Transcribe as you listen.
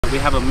we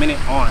have a minute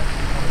on.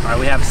 All right,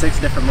 we have 6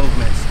 different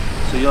movements.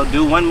 So you'll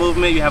do one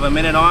movement, you have a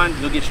minute on,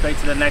 you'll get straight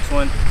to the next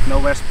one, no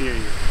rest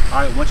period.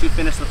 All right, once you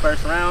finish the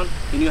first round,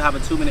 then you have a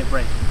 2-minute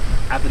break.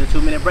 After the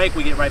 2-minute break,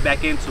 we get right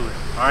back into it.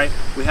 All right,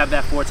 we have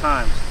that 4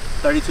 times,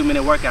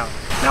 32-minute workout.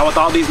 Now with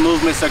all these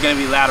movements, they're gonna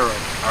be lateral.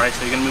 All right,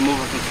 so you're gonna be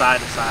moving from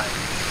side to side.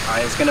 All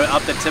right, it's gonna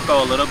up the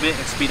tempo a little bit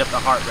and speed up the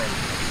heart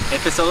rate.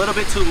 If it's a little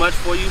bit too much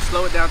for you,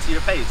 slow it down to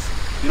your pace.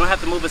 You don't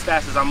have to move as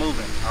fast as I'm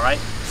moving, all right?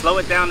 Slow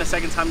it down the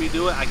second time you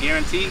do it, I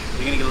guarantee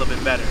you're gonna get a little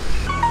bit better.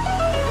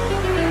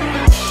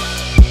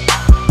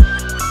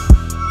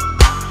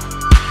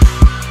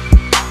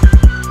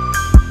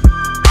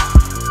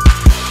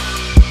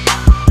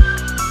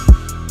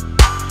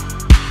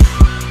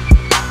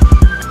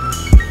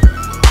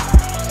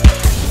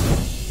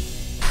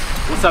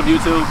 What's up,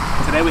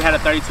 YouTube? Today we had a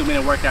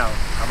 32-minute workout,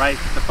 all right?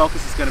 The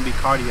focus is gonna be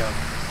cardio.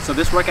 So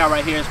this workout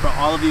right here is for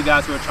all of you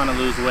guys who are trying to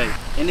lose weight.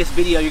 In this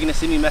video, you're gonna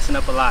see me messing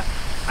up a lot.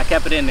 I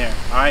kept it in there,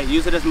 all right?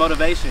 Use it as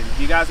motivation. If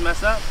you guys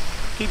mess up,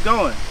 keep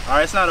going, all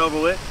right? It's not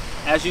over with.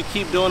 As you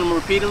keep doing them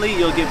repeatedly,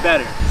 you'll get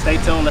better. Stay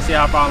tuned, let's see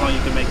how far along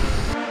you can make it.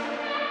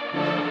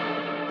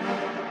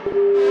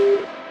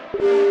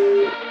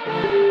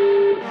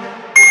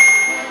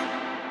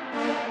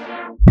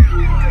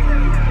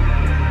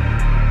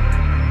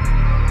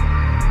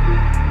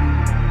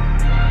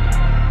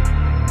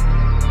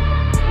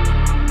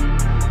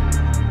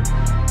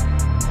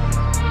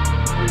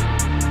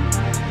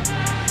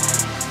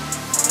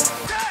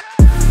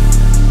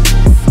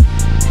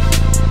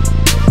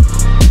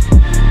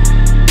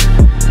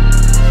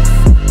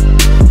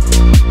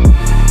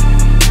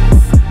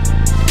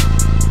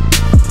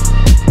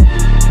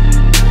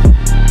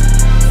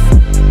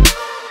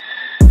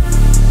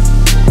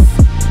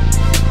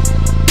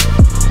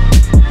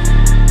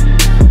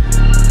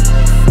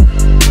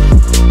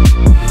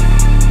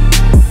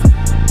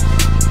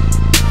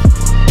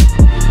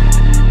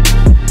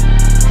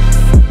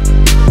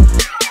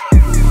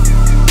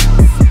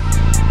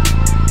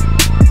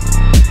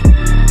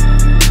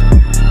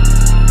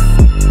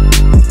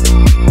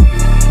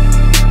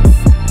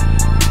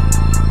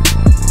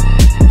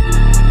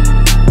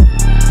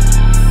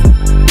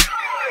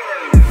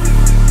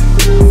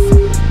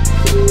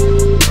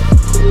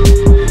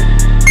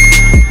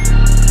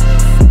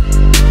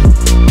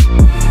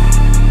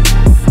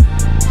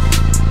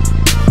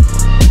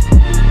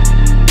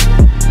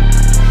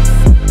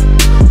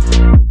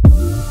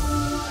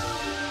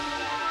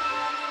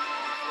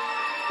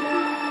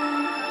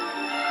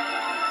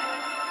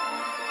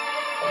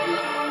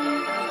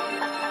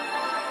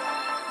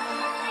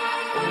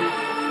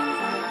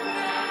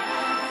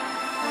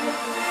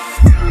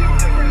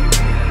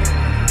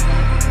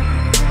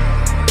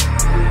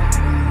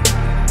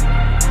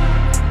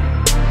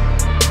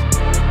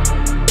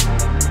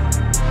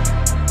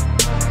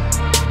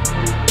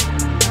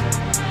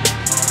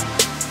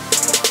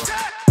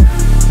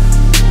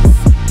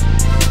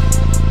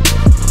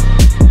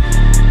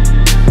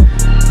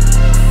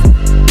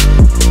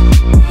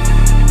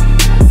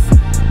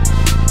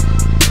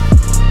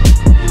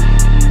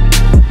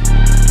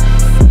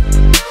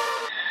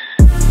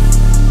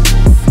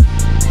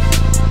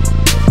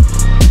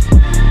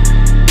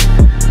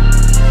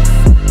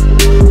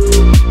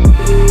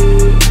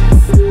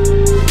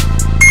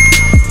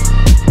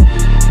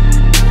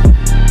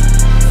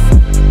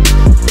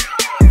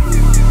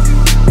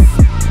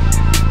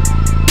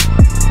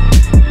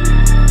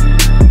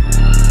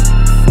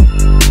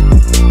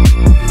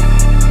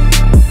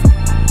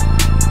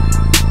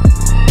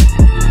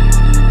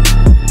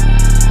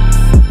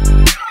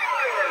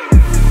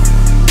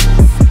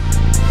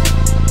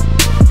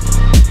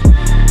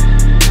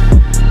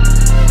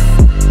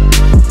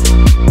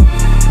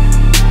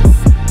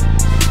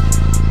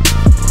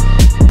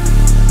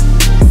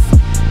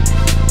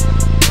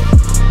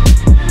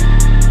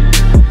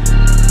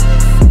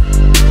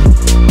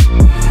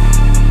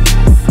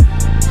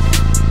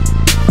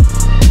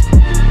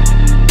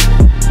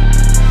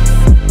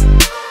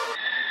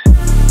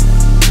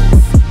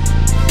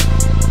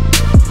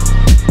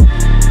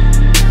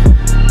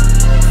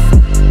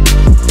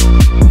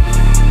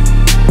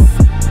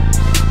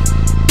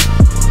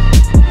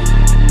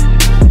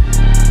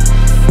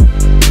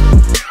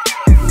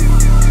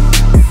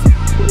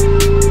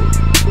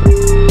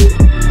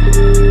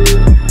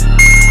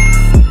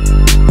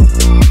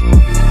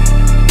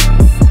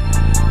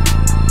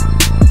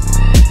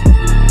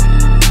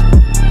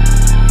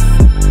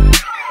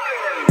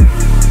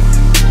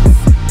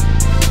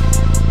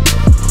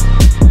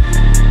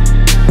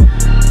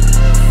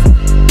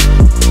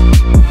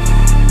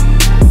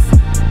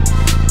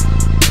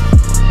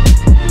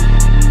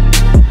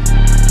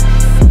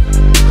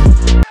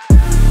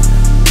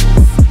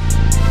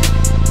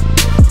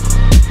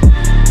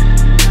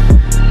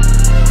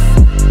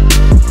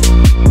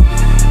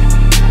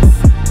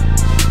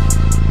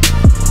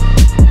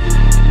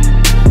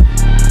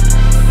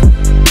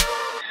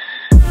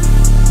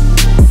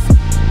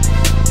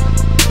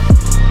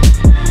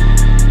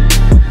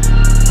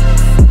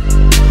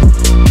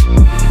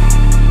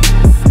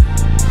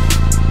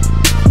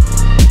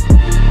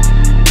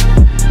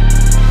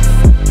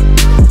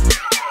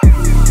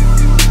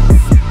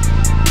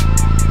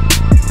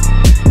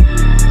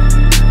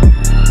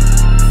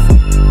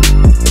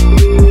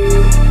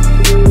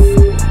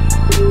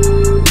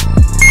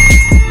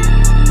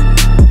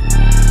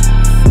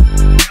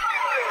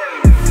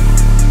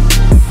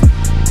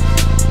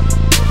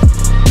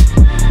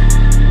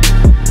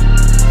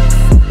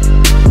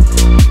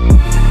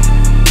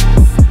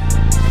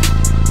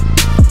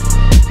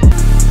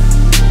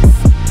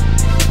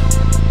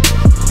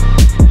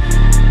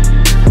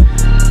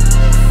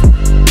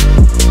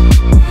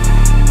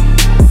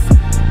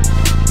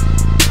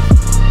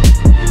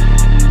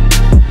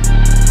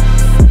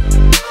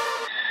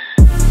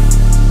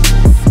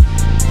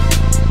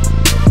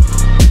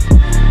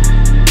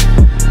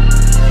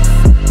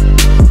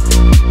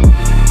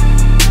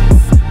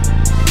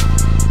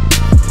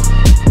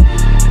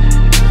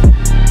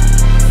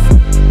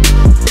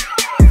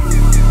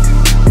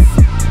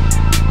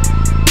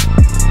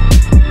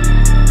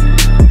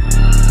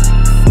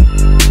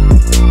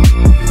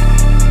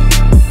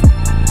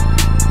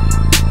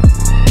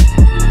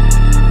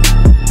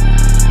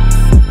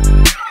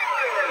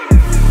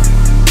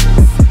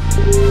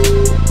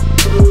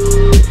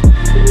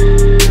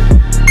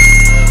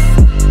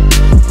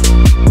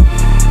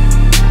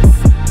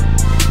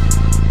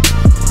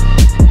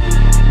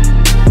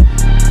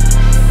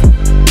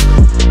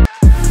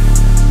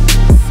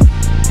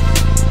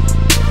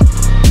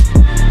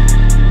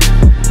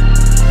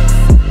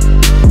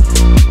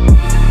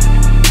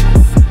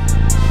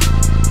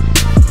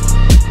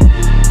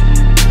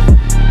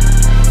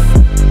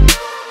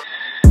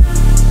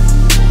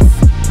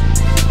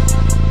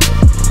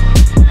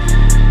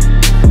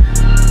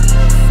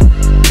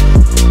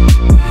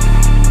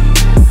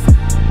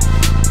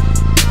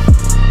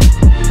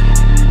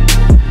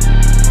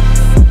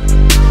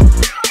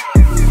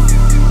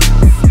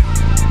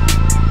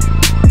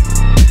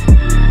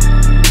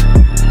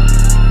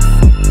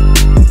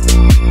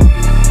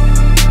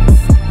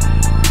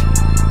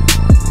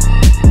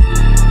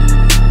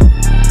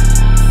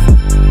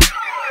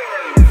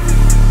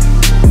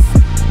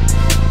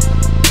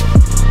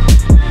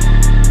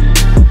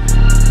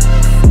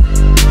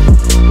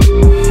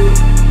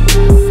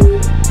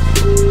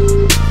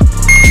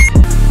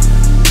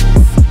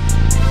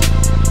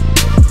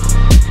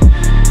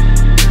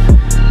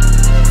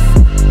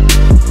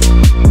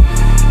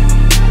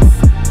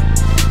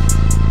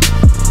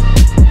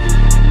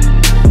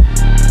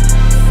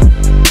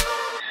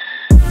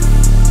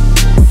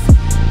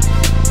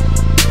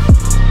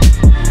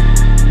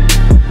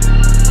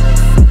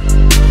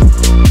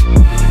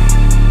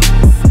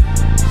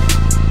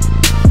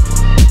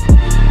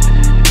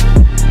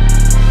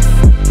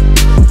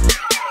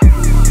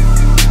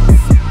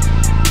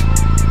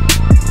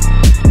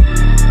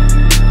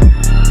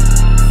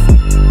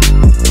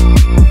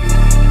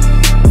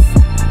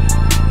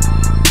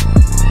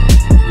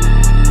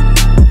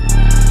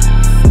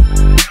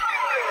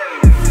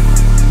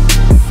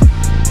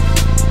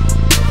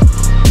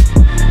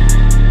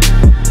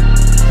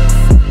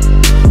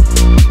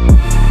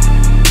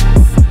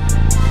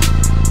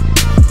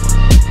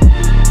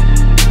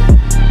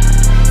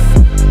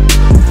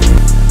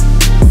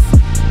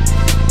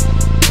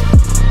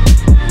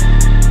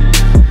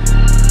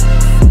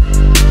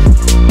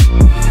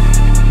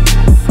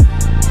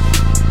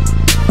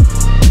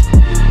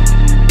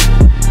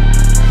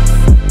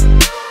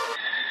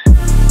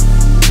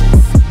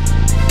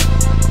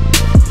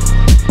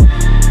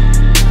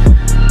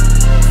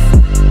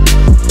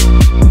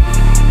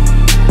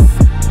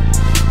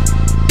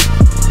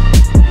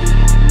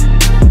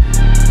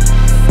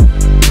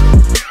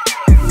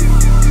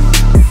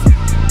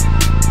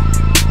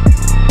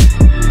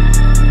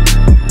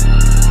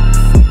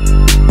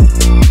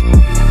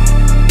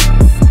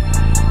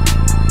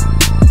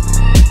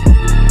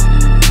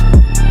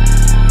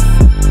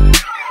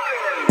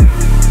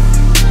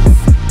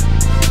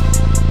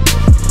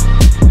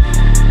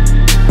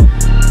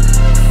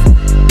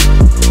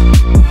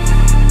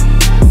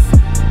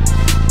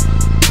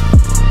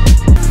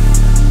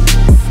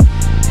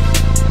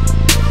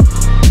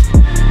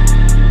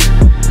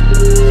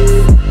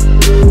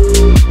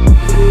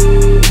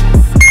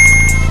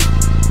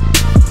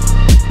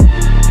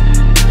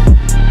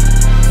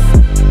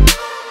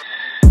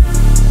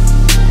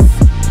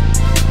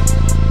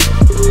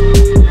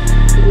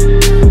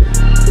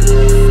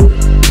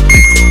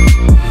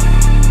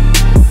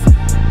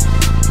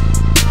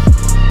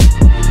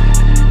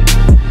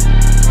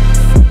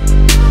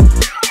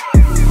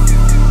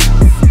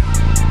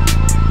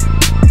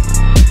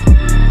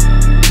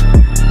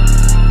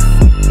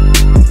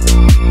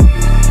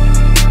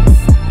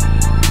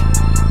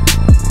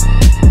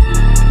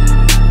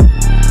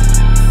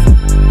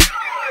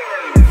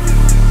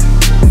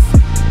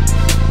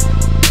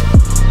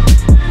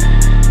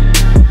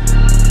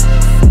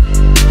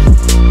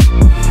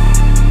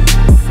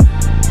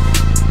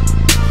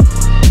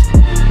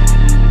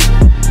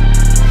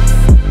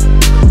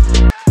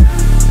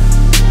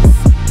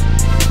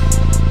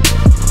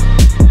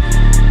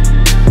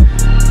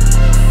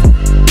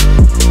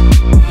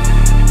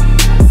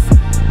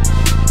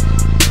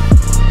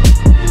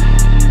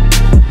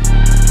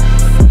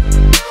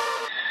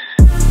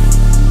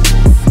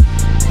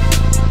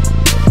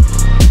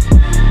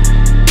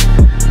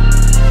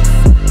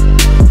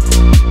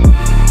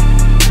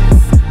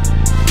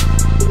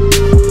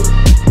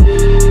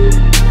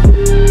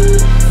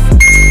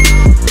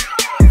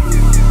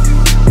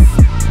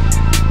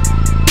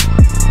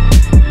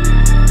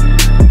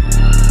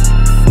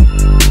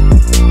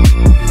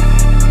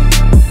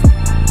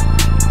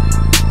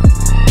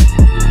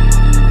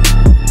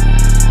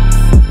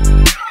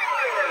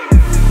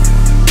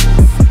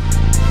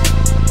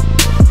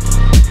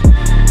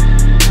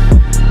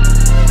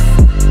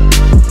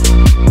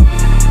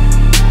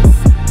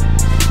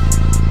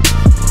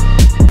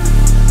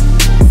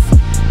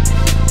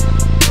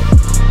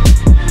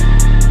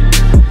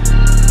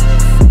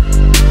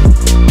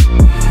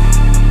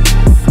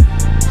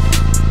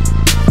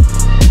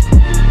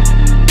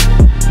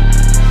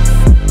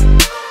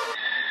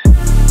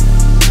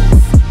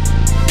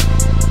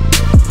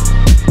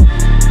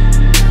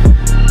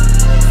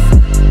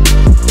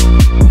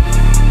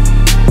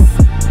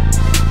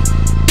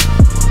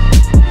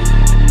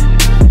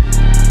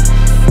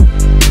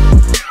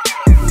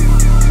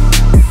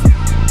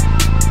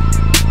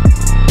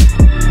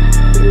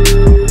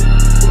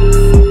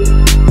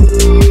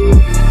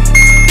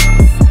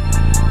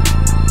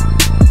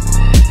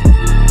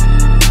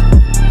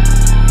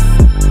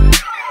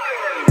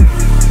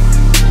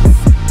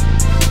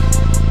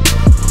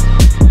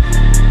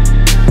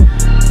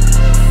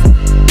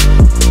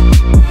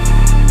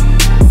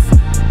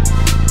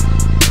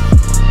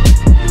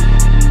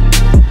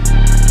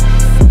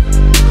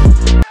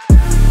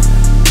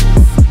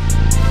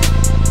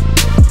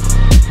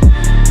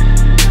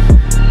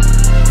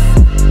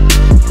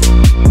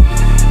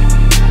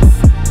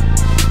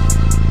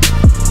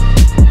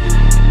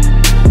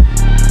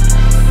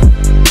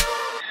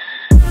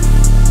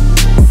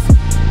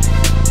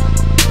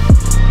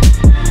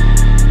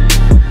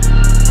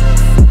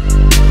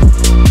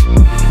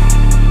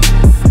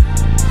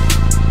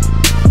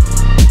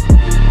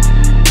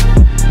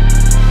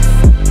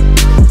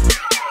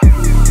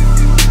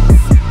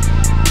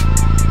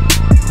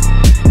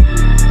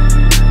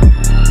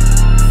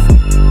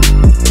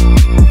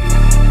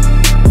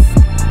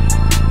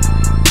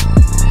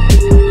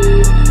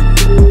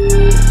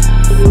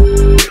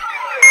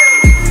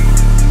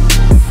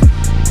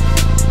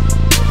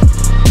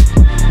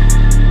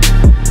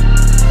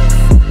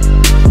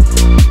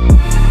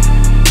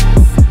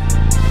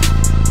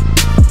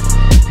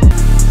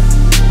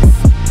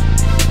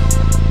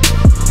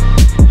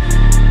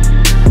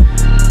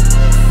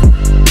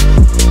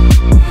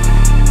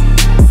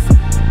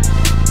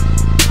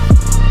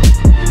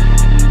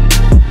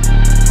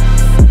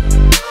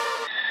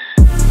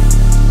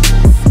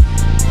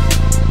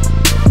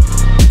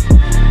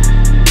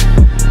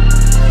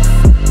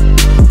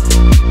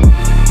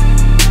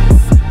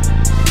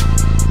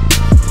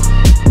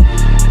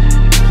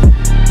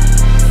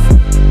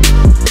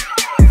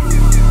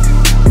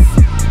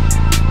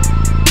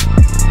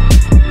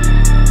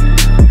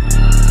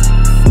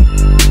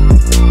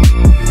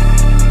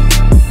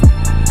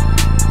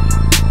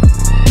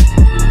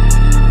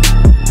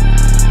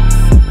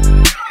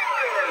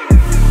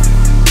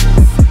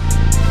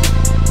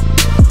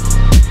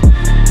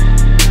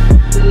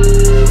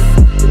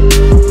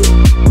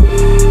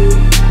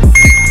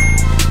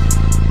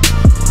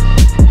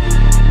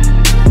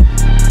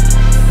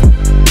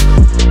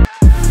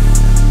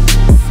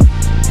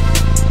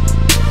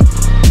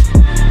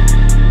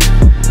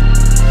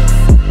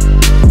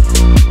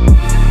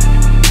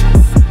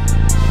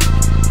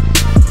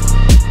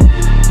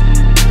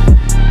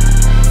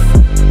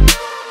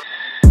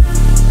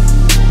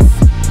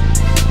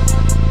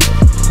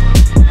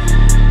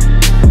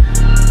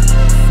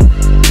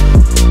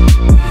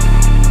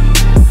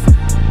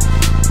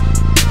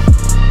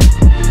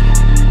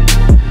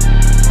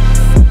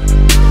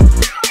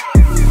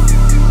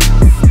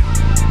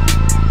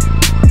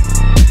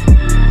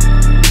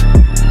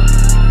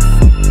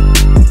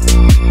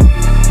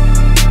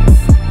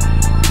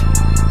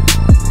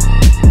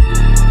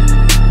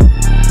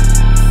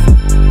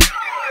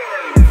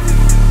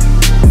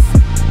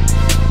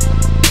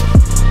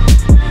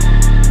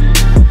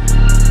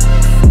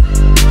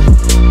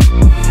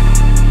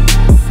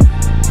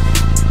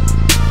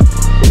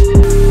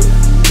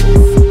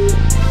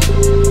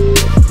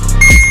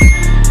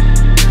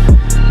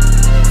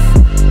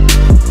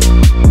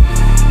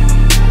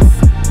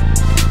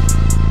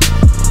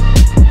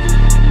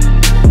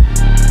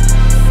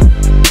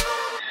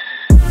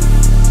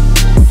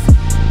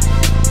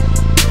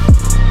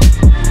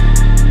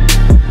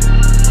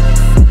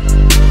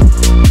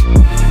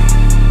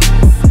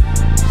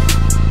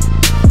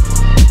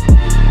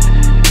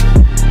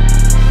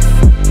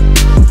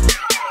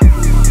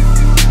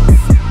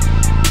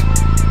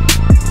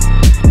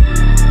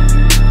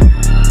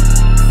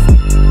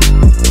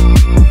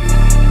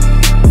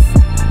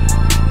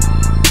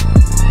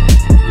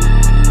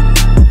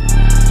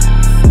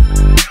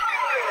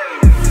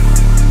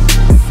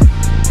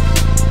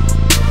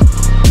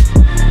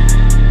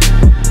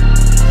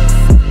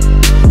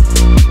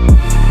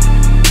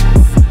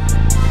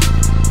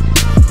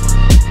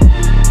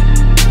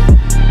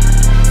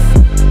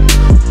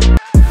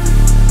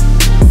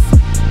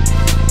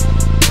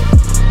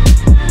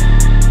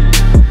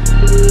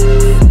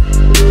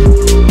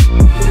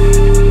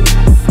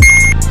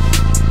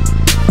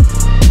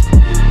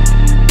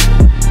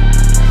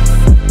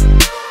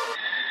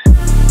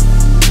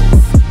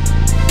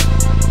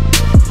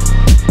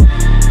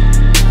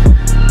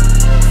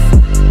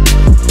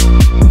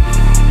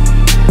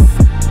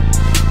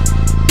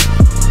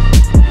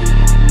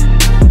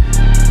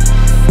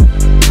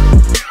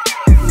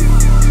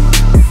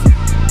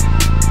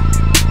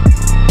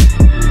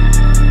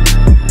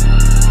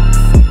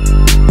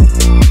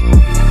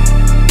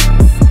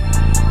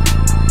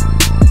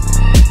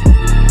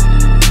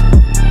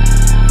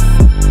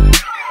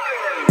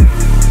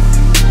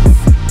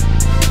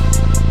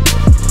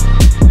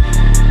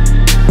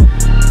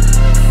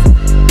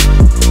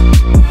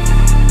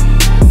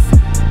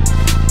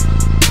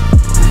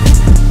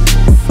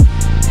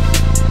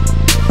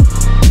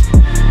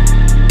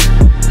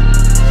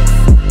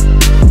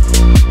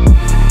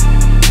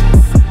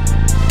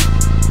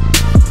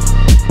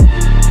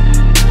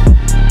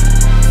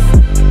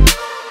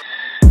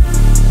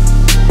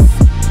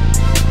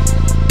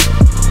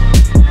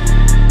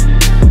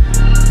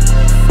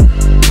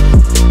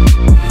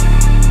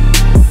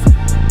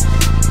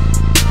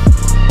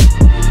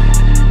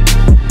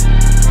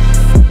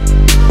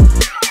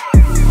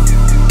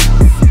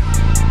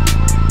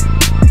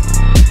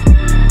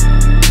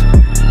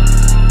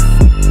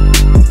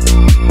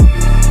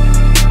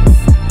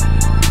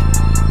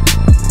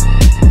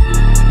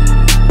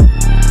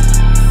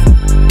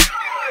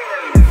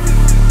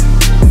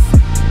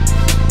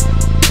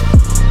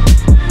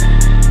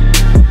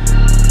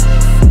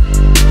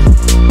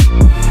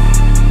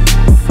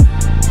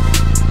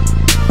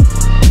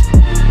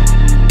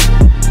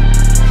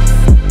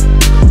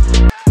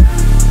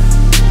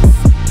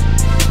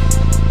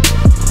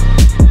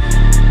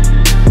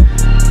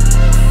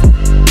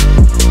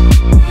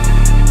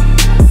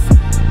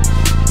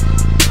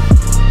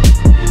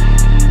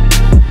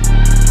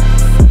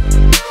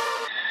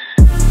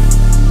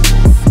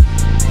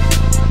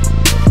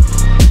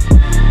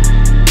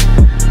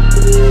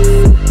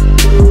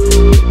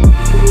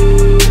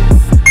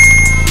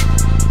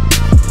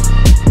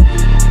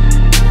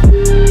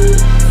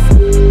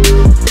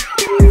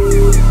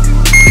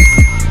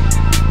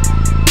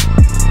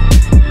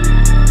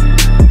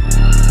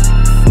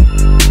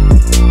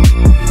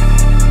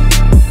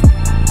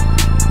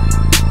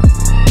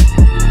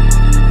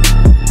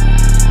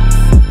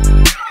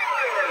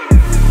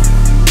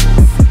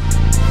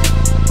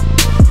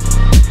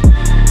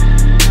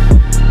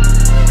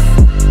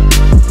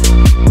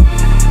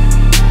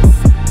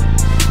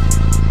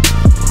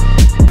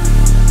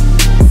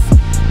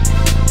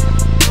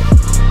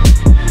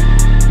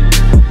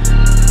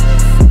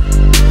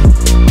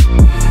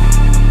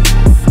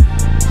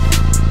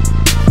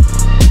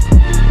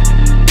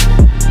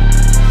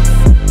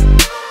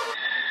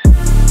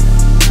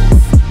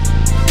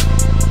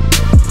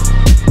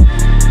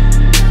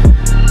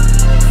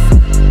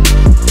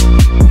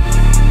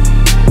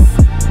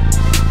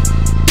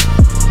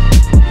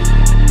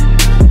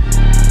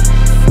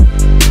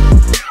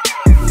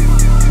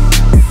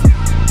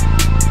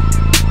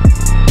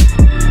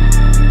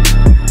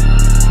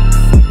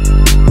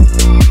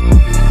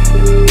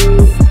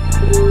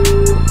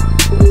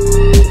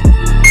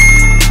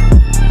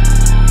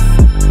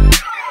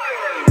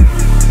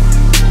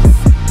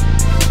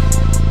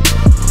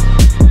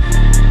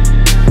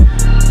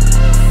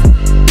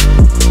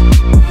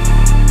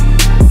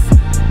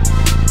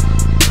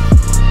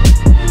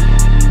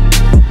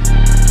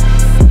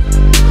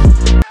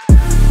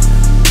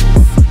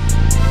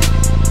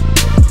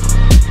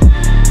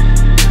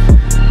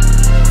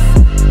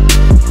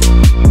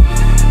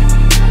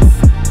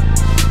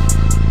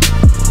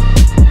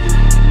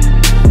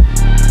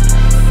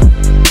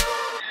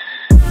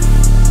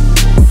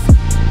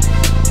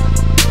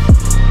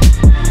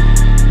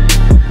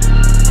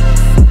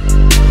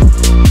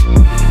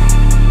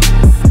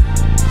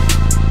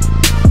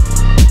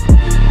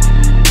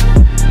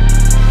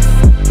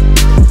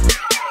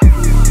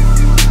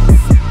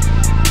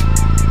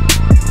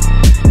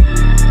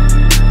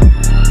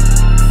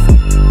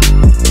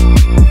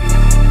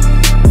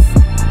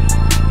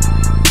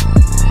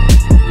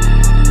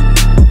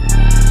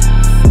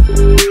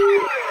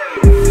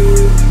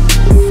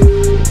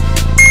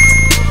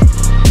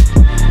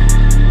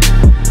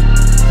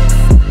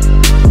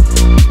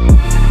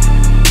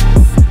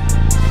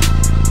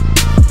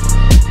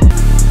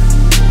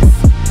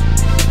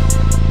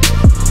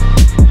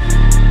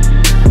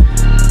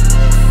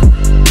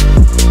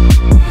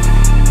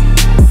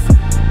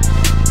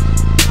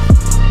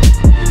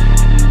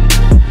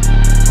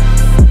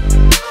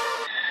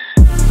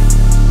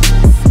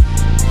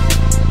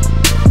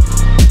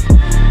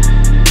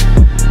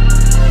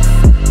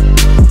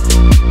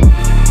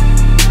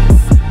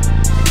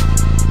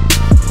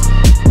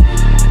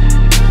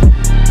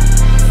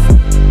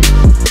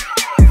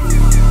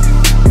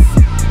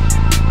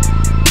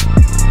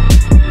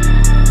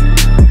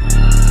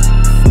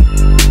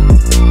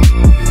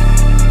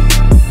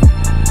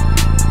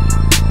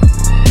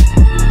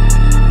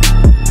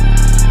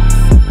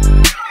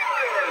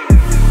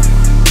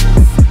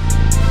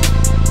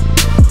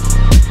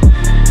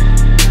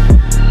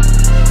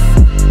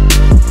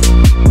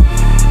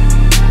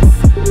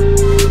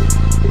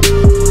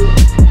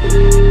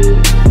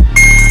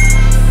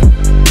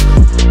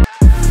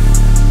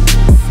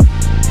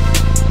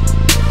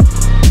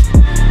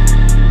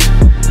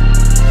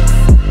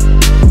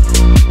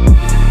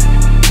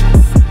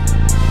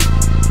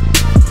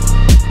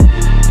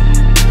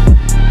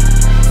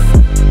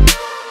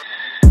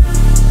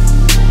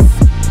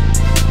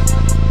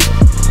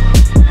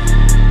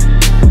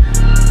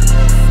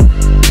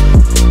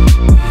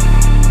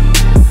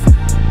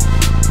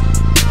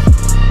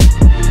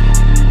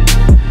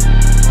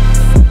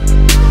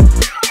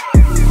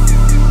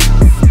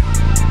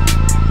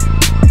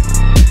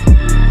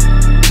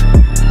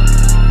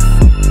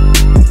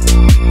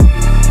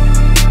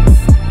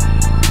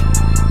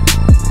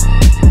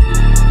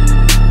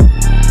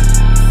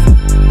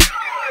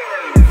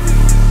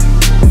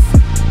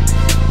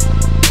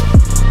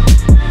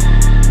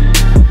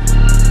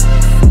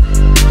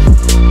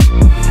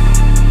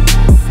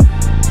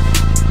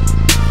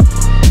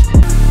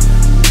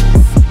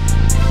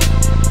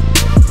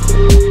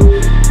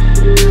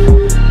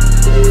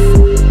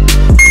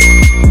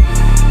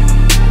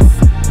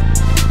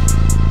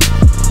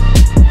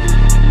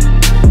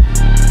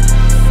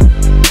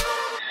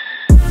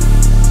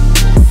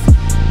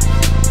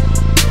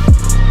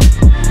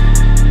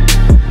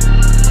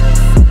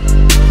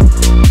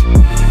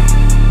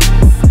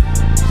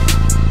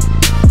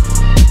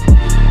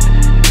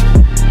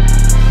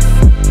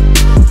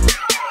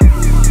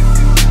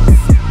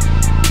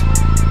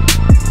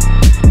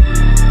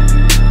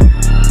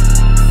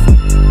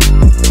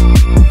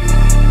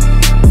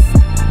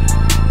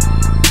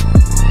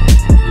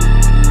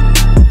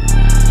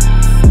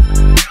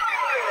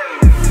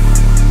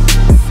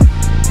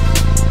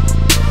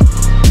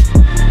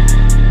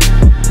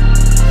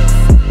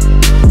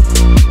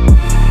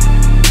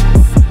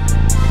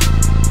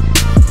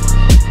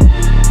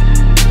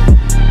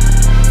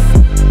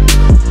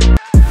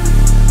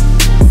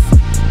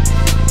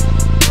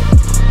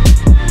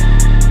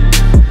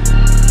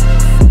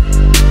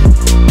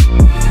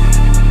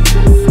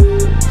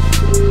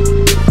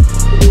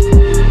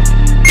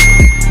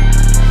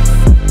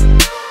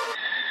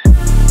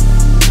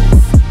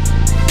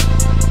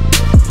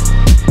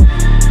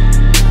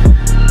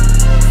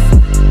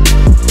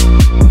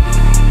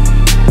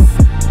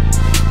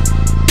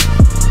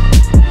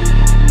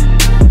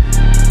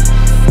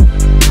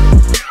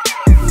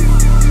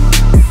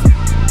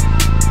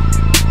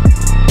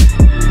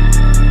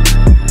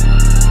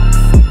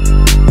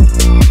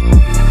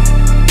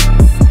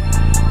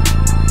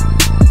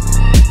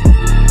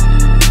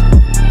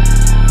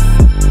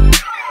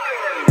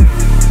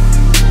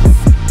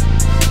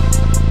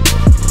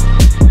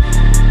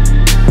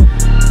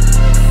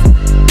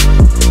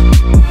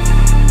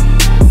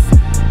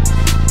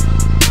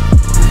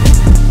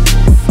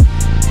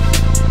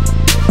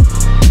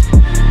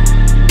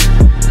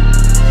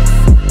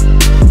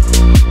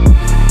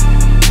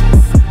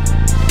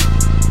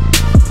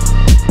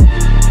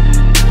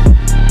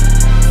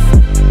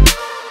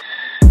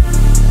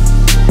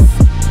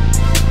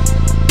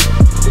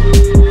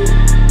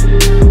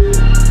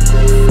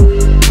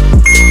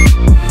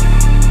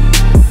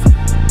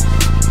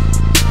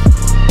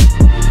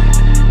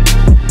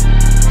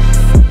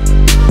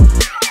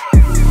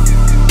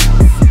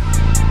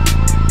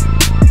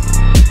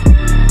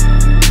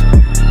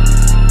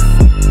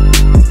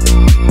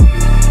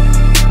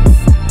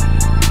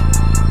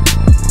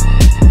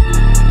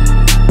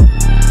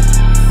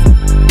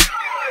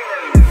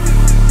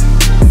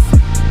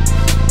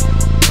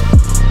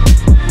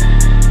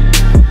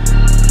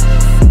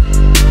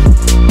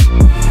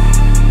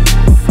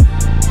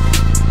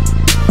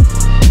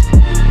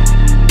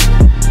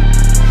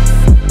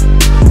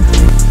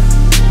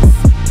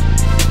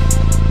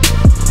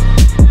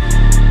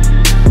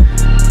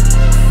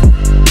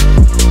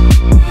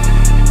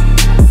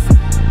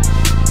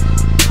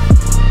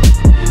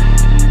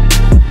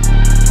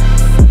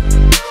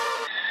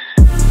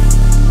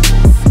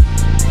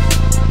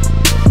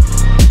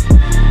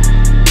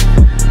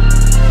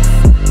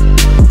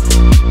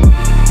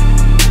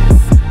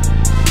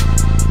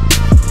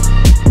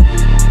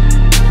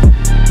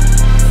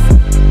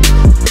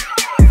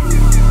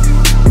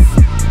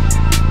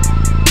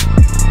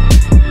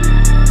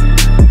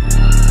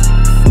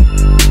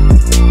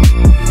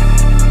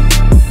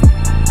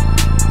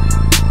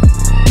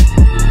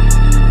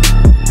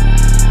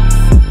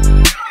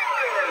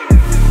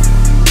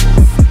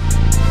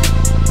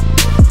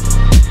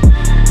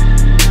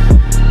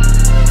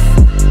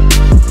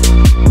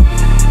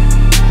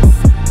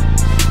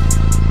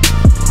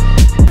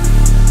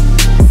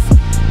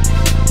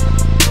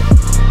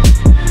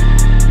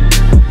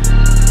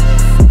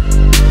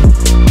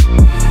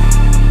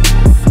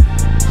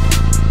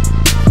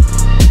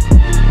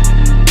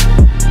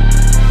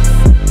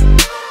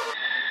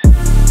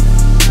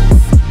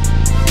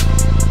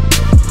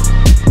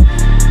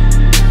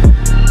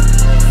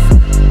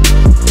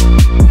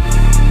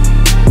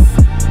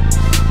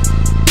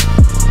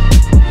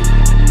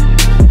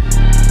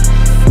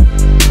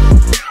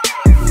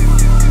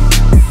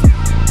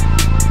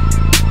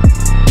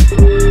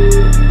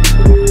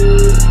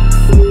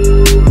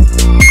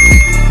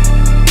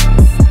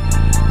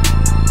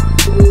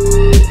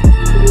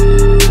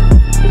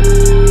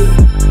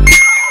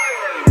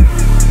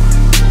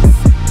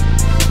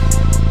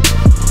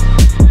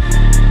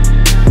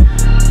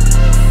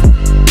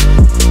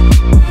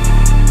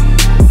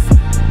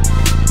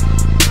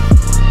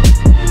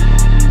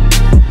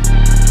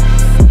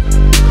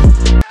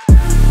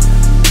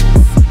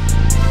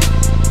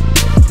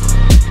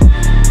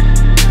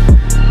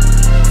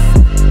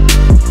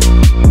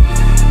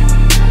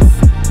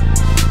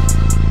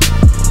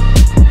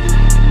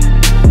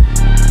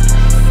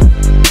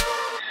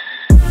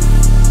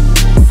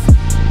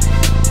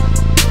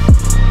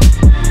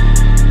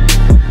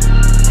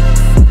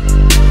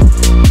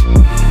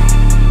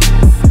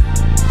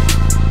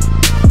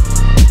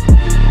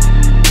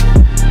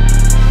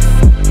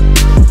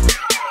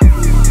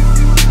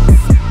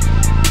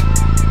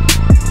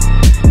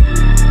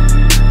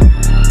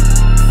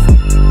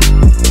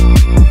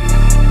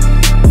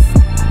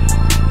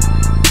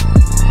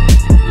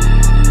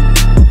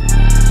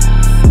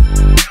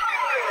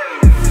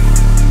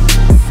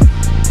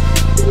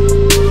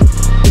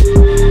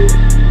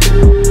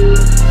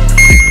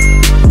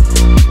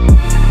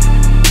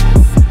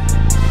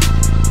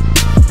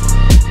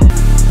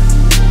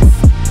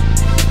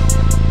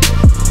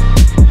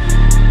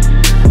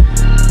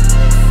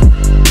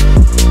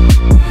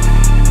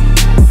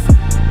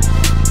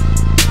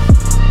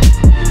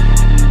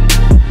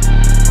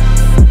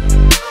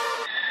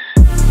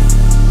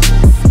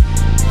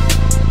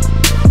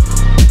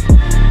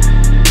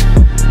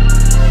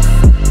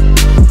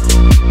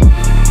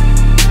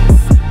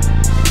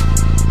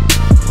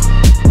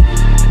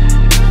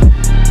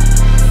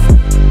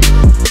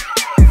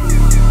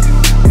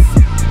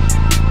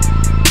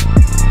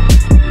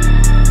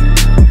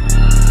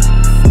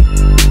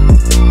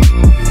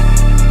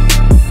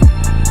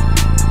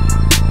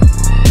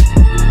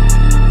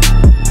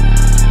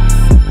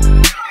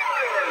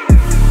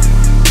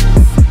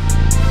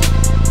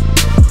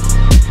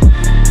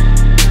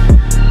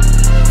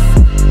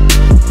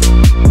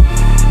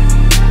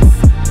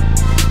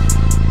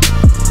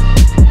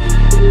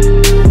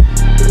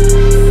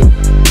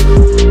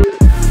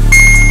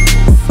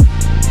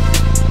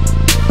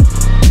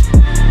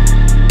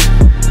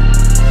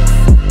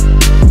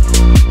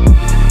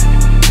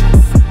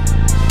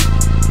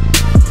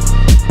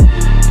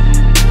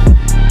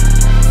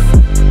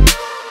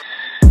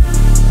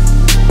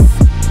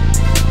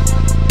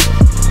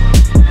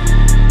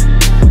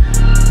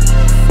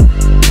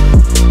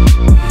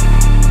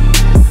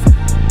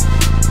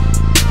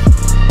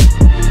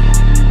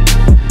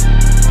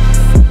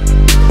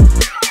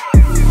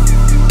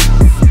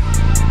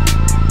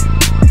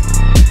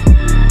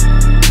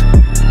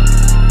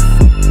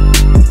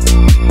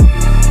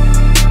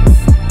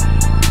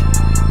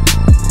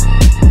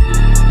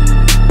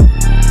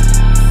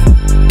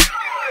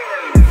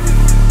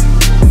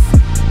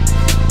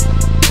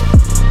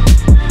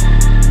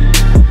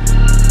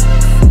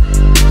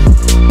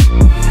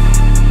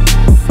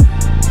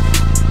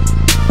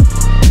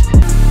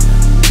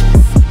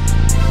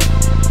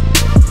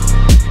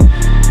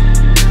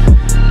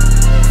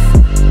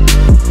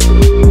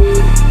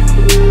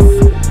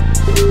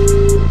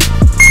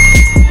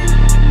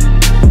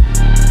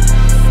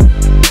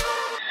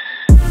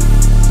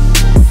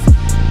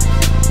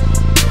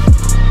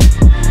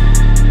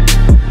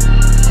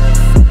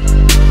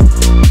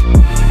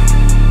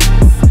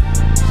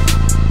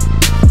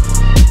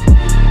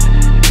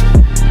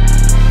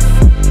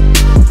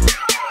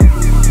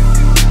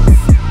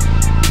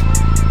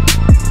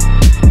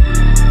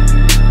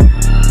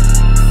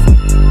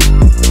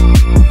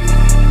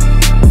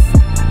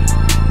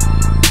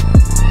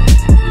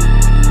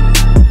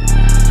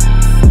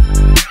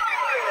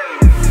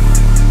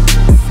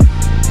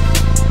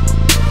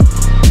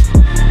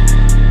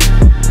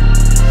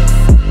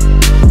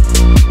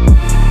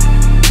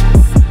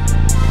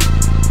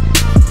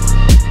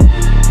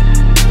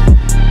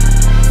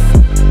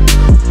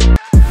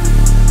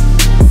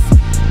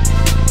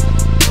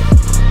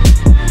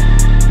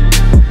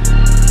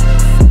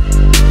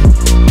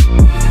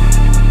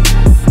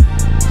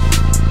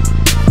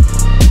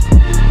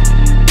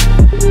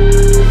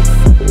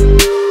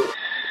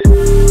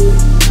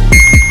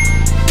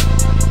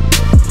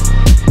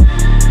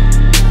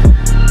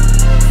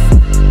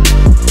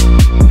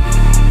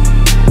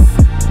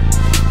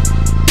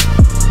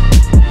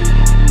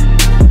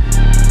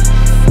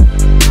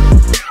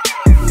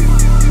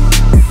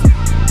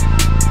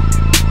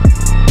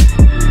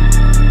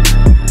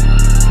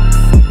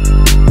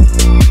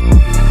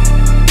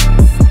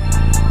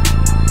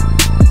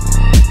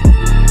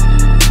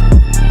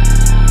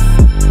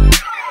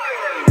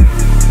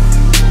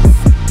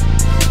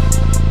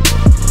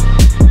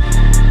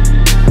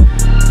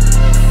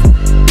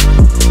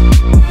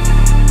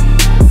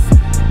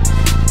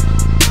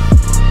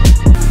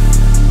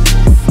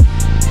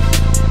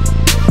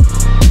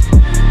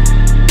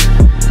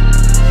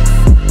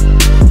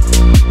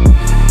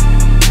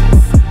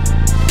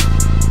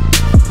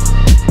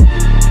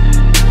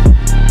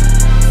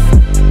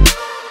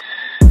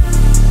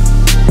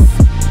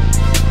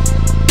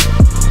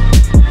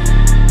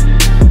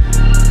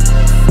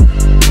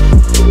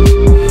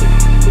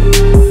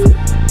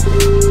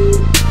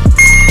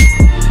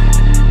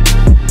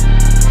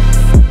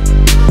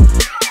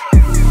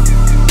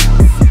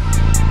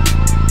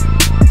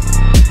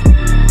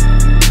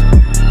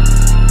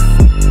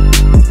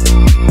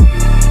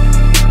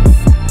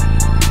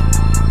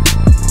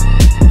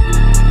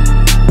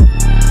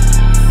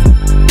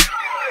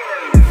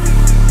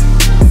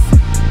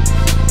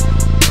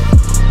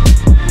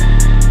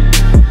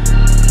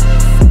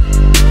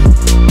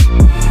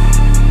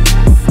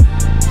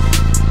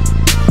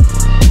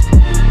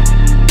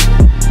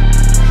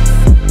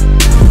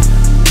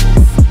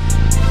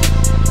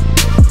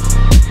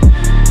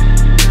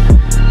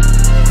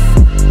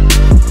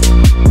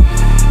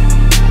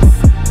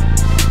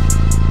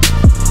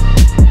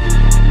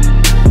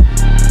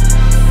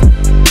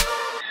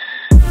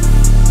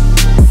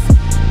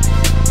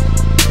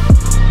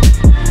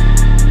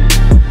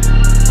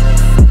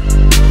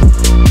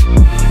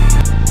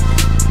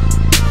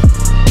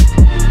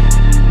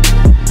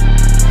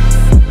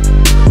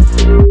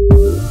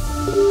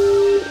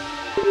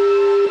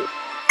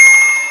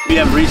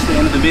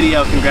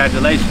 video,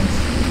 congratulations.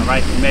 All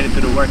right, you made it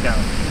through the workout.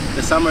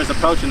 The summer is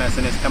approaching us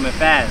and it's coming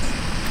fast.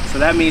 So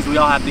that means we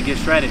all have to get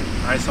shredded.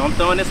 All right, so I'm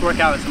throwing this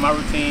workout into my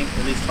routine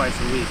at least twice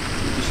a week.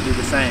 You should do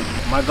the same.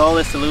 My goal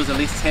is to lose at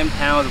least 10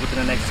 pounds within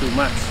the next 2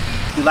 months.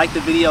 If you like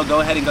the video, go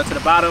ahead and go to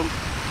the bottom,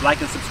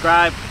 like and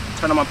subscribe,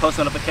 turn on my post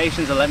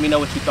notifications, and let me know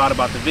what you thought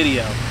about the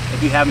video.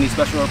 If you have any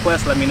special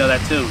requests, let me know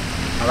that too.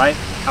 All right,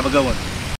 have a good one.